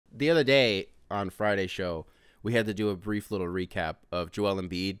the other day on Friday's show, we had to do a brief little recap of Joel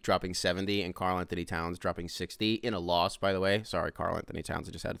Embiid dropping 70 and Karl Anthony Towns dropping 60 in a loss, by the way. Sorry, Karl Anthony Towns.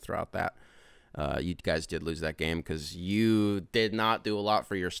 I just had to throw out that. You guys did lose that game because you did not do a lot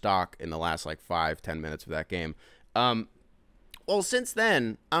for your stock in the last like 5-10 minutes of that game. Well, since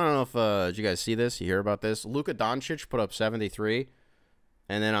then, I don't know if did you guys see this? You hear about this? Luka Doncic put up 73,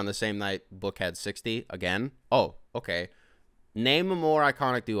 and then on the same night, Book had 60 again. Oh, okay. Name a more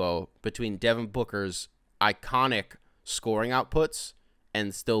iconic duo between Devin Booker's iconic scoring outputs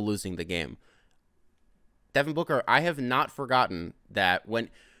and still losing the game. Devin Booker, I have not forgotten that when...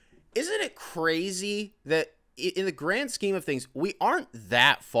 Isn't it crazy that in the grand scheme of things, we aren't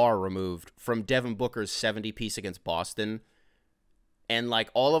that far removed from Devin Booker's 70 piece against Boston, and like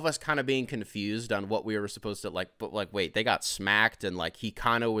all of us kind of being confused on what we were supposed to like, but like, wait, they got smacked, and like he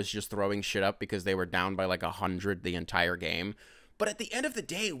kind of was just throwing shit up because they were down by like 100 the entire game. But at the end of the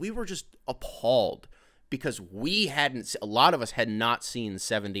day, we were just appalled because a lot of us had not seen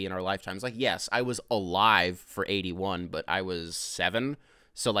 70 in our lifetimes. Like, yes, I was alive for 81, but I was 7.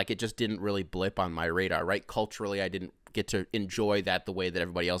 So, like, it just didn't really blip on my radar, right? Culturally, I didn't get to enjoy that the way that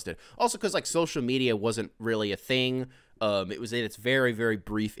everybody else did. Also, because, like, social media wasn't really a thing. It was in its very, very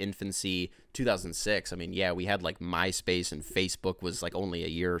brief infancy, 2006. I mean, yeah, we had, like, MySpace, and Facebook was, like, only a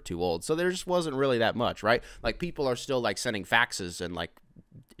year or two old. So there just wasn't really that much, right? Like, people are still, like, sending faxes and, like,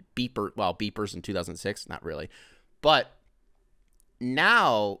 beepers in 2006. Not really. But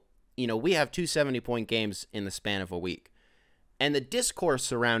now, you know, we have 2 70-point games in the span of a week. And the discourse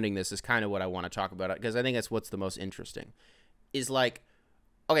surrounding this is kind of what I want to talk about, because I think that's what's the most interesting. Is like,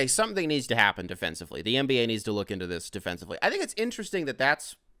 okay, something needs to happen defensively. The NBA needs to look into this defensively. I think it's interesting that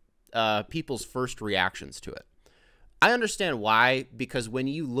that's people's first reactions to it. I understand why, because when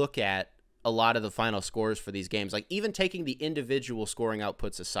you look at a lot of the final scores for these games, like even taking the individual scoring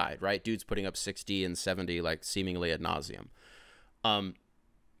outputs aside, right? Dudes putting up 60 and 70 like seemingly ad nauseum.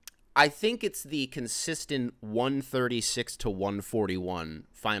 I think it's the consistent 136 to 141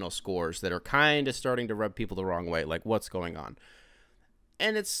 final scores that are kind of starting to rub people the wrong way. Like, what's going on?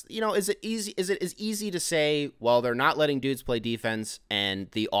 And it's, you know, is it as easy to say, well, they're not letting dudes play defense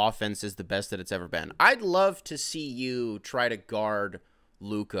and the offense is the best that it's ever been? I'd love to see you try to guard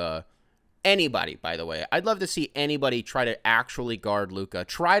Luka. Anybody, by the way. I'd love to see anybody try to actually guard Luka.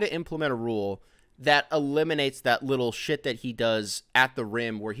 Try to implement a rule that eliminates that little shit that he does at the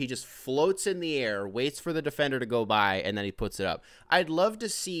rim where he just floats in the air, waits for the defender to go by, and then he puts it up. I'd love to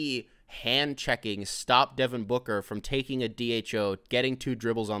see hand checking stop Devin Booker from taking a DHO, getting 2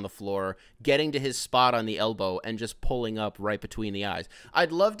 dribbles on the floor, getting to his spot on the elbow, and just pulling up right between the eyes.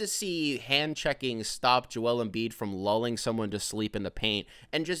 I'd love to see hand checking stop Joel Embiid from lulling someone to sleep in the paint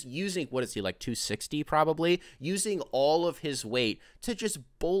and just using, what is he, like 260 probably? Using all of his weight to just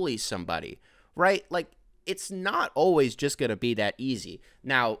bully somebody. Right? Like, it's not always just going to be that easy.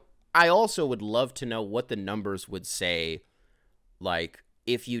 Now, I also would love to know what the numbers would say, like,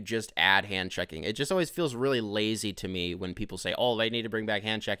 if you just add hand checking. It just always feels really lazy to me when people say, oh, they need to bring back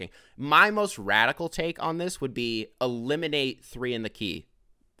hand checking. My most radical take on this would be eliminate 3 in the key.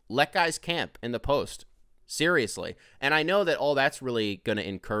 Let guys camp in the post. Seriously. And I know that all that's really going to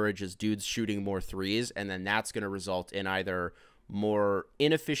encourage is dudes shooting more threes, and then that's going to result in either more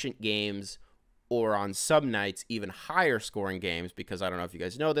inefficient games or on some nights, even higher scoring games, because I don't know if you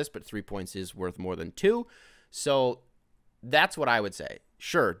guys know this, but 3 points is worth more than 2. So that's what I would say.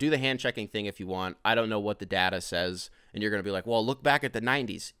 Sure, do the hand checking thing if you want. I don't know what the data says, and you're going to be like, well, look back at the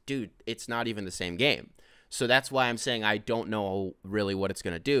 90s. Dude, it's not even the same game. So that's why I'm saying I don't know really what it's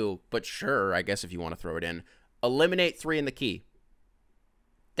going to do, but sure, I guess if you want to throw it in, eliminate 3 in the key.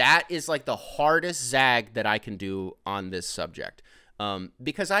 That is like the hardest zag that I can do on this subject.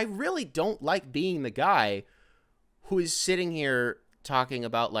 Because I really don't like being the guy who is sitting here talking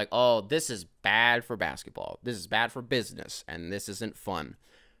about like, oh, this is bad for basketball. This is bad for business. And this isn't fun.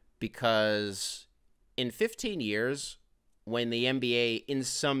 Because in 15 years, when the NBA, in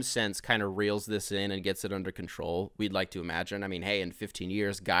some sense, kind of reels this in and gets it under control, we'd like to imagine. I mean, hey, in 15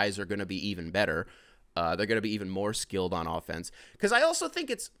 years, guys are going to be even better. They're going to be even more skilled on offense. Because I also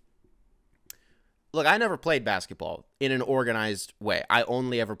think it's... Look, I never played basketball in an organized way. I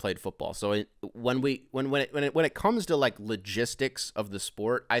only ever played football. So when it comes to like logistics of the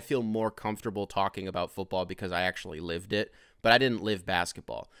sport, I feel more comfortable talking about football because I actually lived it, but I didn't live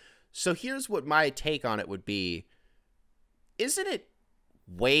basketball. So here's what my take on it would be. Isn't it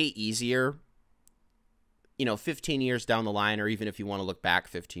way easier, 15 years down the line, or even if you want to look back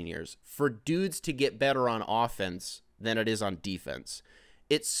 15 years, for dudes to get better on offense than it is on defense?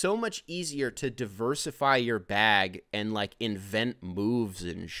 it's so much easier to diversify your bag and like invent moves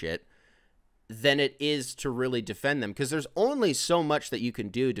and shit than it is to really defend them, because there's only so much that you can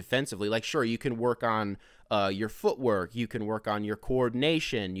do defensively. Like, sure, you can work on your footwork, you can work on your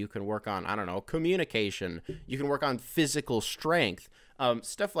coordination, you can work on, I don't know, communication, you can work on physical strength,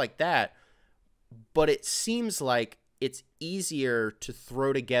 stuff like that. But it seems like it's easier to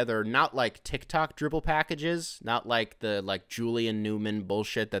throw together, not like TikTok dribble packages, not like the like Julian Newman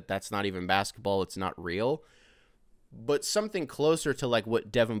bullshit that's not even basketball, it's not real, but something closer to like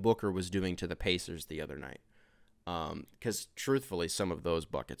what Devin Booker was doing to the Pacers the other night. Because truthfully, some of those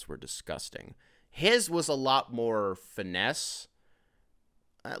buckets were disgusting. His was a lot more finesse.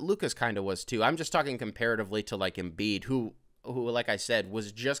 Luka's kind of was too. I'm just talking comparatively to like Embiid, who, like I said,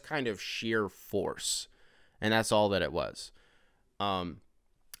 was just kind of sheer force. And that's all that it was.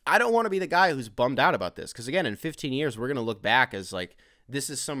 I don't want to be the guy who's bummed out about this, because again, in 15 years, we're going to look back as like, this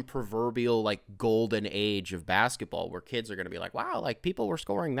is some proverbial like golden age of basketball where kids are going to be like, wow, like people were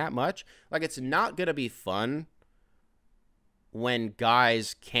scoring that much. Like, it's not going to be fun when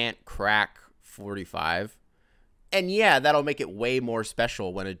guys can't crack 45. And yeah, that'll make it way more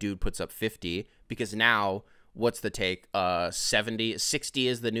special when a dude puts up 50, because now what's the take? 60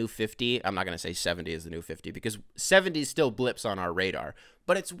 is the new 50. I'm not going to say 70 is the new 50, because 70 still blips on our radar.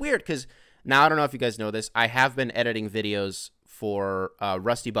 But it's weird because now, I don't know if you guys know this, I have been editing videos for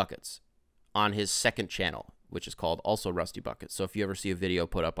Rusty Buckets on his second channel, which is called also Rusty Buckets. So if you ever see a video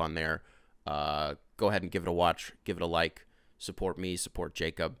put up on there, go ahead and give it a watch, give it a like, support me, support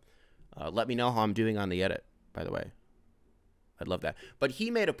Jacob. Let me know how I'm doing on the edit, by the way. I'd love that. But he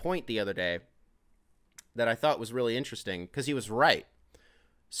made a point the other day that I thought was really interesting, because he was right.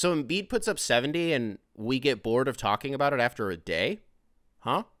 So Embiid puts up 70 and we get bored of talking about it after a day?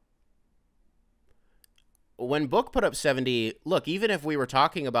 Huh? When Book put up 70, look, even if we were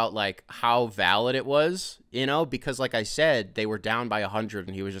talking about like how valid it was, you know, because like I said, they were down by 100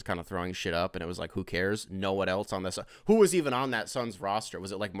 and he was just kind of throwing shit up, and it was like, who cares? No one else on this. Who was even on that Suns roster?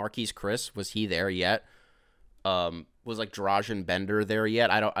 Was it like Marquise Chris? Was he there yet? Was like Dražen Bender there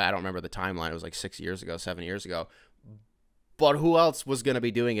yet? I don't remember the timeline. It was like 7 years ago. But who else was going to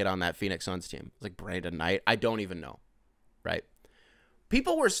be doing it on that Phoenix Suns team? Like Brandon Knight? I don't even know. Right?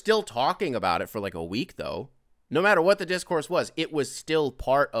 People were still talking about it for like a week, though. No matter what the discourse was, it was still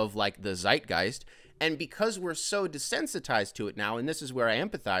part of like the zeitgeist. And because we're so desensitized to it now, and this is where I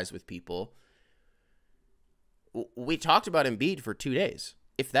empathize with people, we talked about Embiid for 2 days,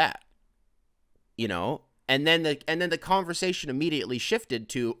 if that, you know. And then the conversation immediately shifted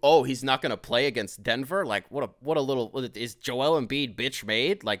to, oh, he's not going to play against Denver. Like, what a little, is Joel Embiid bitch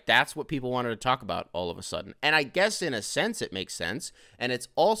made? Like, that's what people wanted to talk about all of a sudden. And I guess in a sense it makes sense. And it's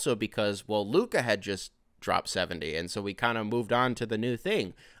also because, well, Luka had just dropped 70, and so we kind of moved on to the new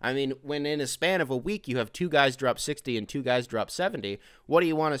thing. I mean, when in a span of a week you have 2 guys drop 60 and 2 guys drop 70, what do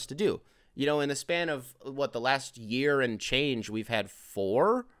you want us to do? You know, in the span of, what, the last year and change, we've had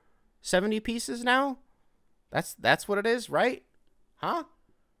 4 70 pieces now? That's what it is, right? Huh?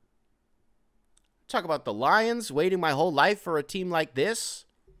 Talk about the Lions, waiting my whole life for a team like this,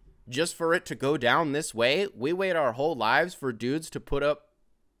 just for it to go down this way. We wait our whole lives for dudes to put up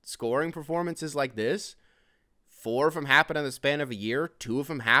scoring performances like this. 4 of them happen in the span of a year. 2 of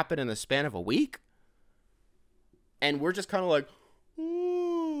them happen in the span of a week. And we're just kind of like,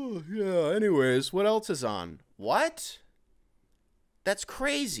 oh, yeah, anyways, what else is on? What? That's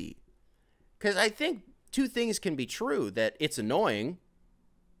crazy. Because I think 2 things can be true: that it's annoying,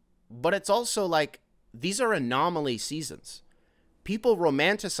 but it's also like, these are anomaly seasons. People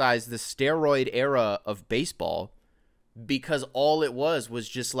romanticize the steroid era of baseball because all it was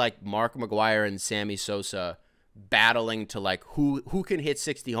just like Mark McGwire and Sammy Sosa battling to like who can hit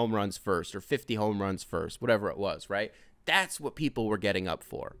 60 home runs first or 50 home runs first, whatever it was, right? That's what people were getting up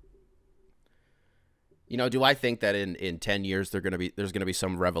for. You know, do I think that in 10 years there's going to be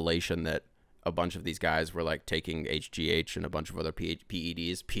some revelation that a bunch of these guys were like taking HGH and a bunch of other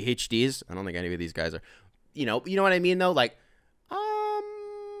PhDs? I don't think any of these guys are, you know what I mean though? Like,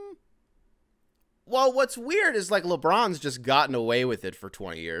 well, what's weird is like LeBron's just gotten away with it for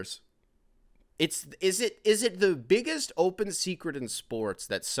 20 years. Is it the biggest open secret in sports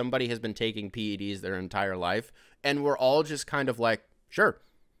that somebody has been taking PEDs their entire life, and we're all just kind of like, sure,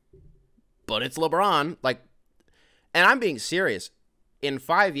 but it's LeBron. Like, and I'm being serious. In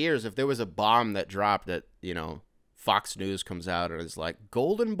 5 years, if there was a bomb that dropped that, you know, Fox News comes out and is like,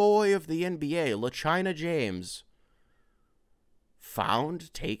 golden boy of the NBA, LaChina James,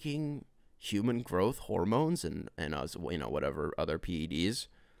 found taking human growth hormones and you know, whatever other PEDs,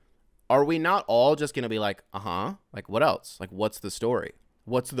 are we not all just going to be like, like, what else? Like, what's the story?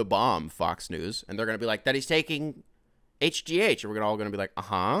 what's the bomb, Fox News? And they're going to be like, that he's taking HGH. And we're all going to be like,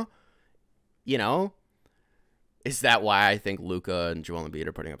 uh-huh. You know? Is that why I think Luka and Joel Embiid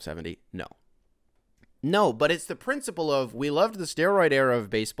are putting up 70? No. No, but it's the principle of, we loved the steroid era of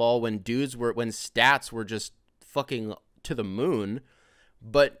baseball when stats were just fucking to the moon.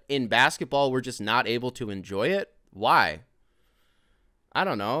 But in basketball, we're just not able to enjoy it. Why? I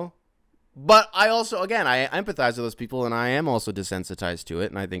don't know. But I also, again, I empathize with those people, and I am also desensitized to it,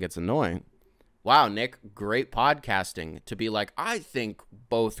 and I think it's annoying. Wow, Nick, great podcasting to be like, I think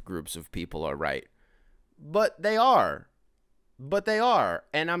both groups of people are right. But they are.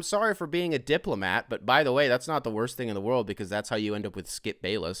 And I'm sorry for being a diplomat, but by the way, that's not the worst thing in the world, because that's how you end up with Skip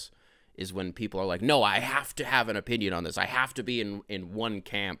Bayless, is when people are like, no, I have to have an opinion on this. I have to be in one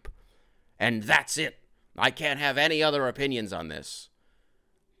camp, and that's it. I can't have any other opinions on this.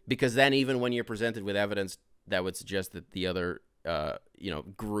 Because then even when you're presented with evidence that would suggest that the other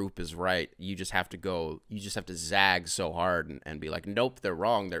group is right, you just have to zag so hard and be like, nope, they're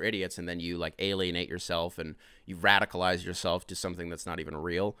wrong, they're idiots, and then you like alienate yourself and you radicalize yourself to something that's not even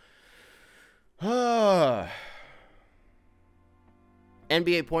real.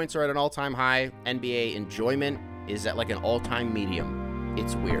 NBA points are at an all-time high. NBA enjoyment is at like an all-time medium.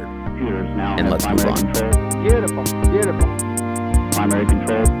 It's weird. And let's move on. Beautiful. Primary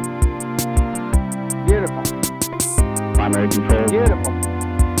control. Beautiful. Primary control. Beautiful.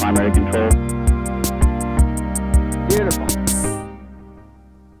 Primary control. Beautiful.